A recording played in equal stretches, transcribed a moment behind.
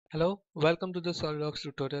Hello, welcome to the Solidworks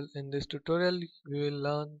tutorial. In this tutorial, we will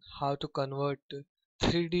learn how to convert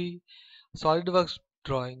 3D Solidworks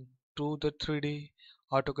drawing to the 3D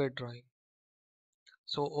AutoCAD drawing.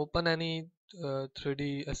 So open any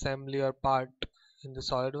 3D assembly or part in the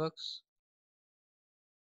Solidworks.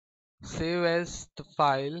 Save as the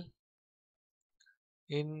file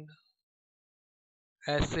in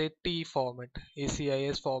SAT format,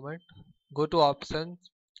 ACIS format. Go to options,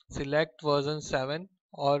 select version 7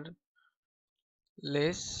 or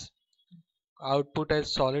less, output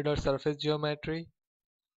as solid or surface geometry,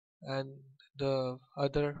 and the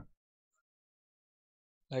other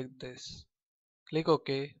like this. Click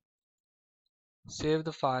OK, save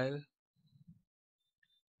the file.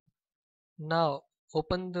 Now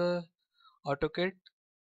open the AutoCAD,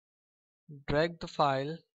 drag the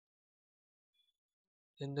file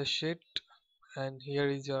in the sheet, and here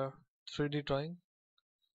is your 3D drawing.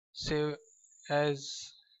 Save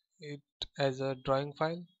as it as a drawing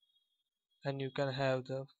file, and you can have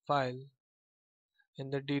the file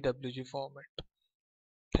in the DWG format.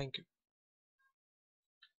 Thank you.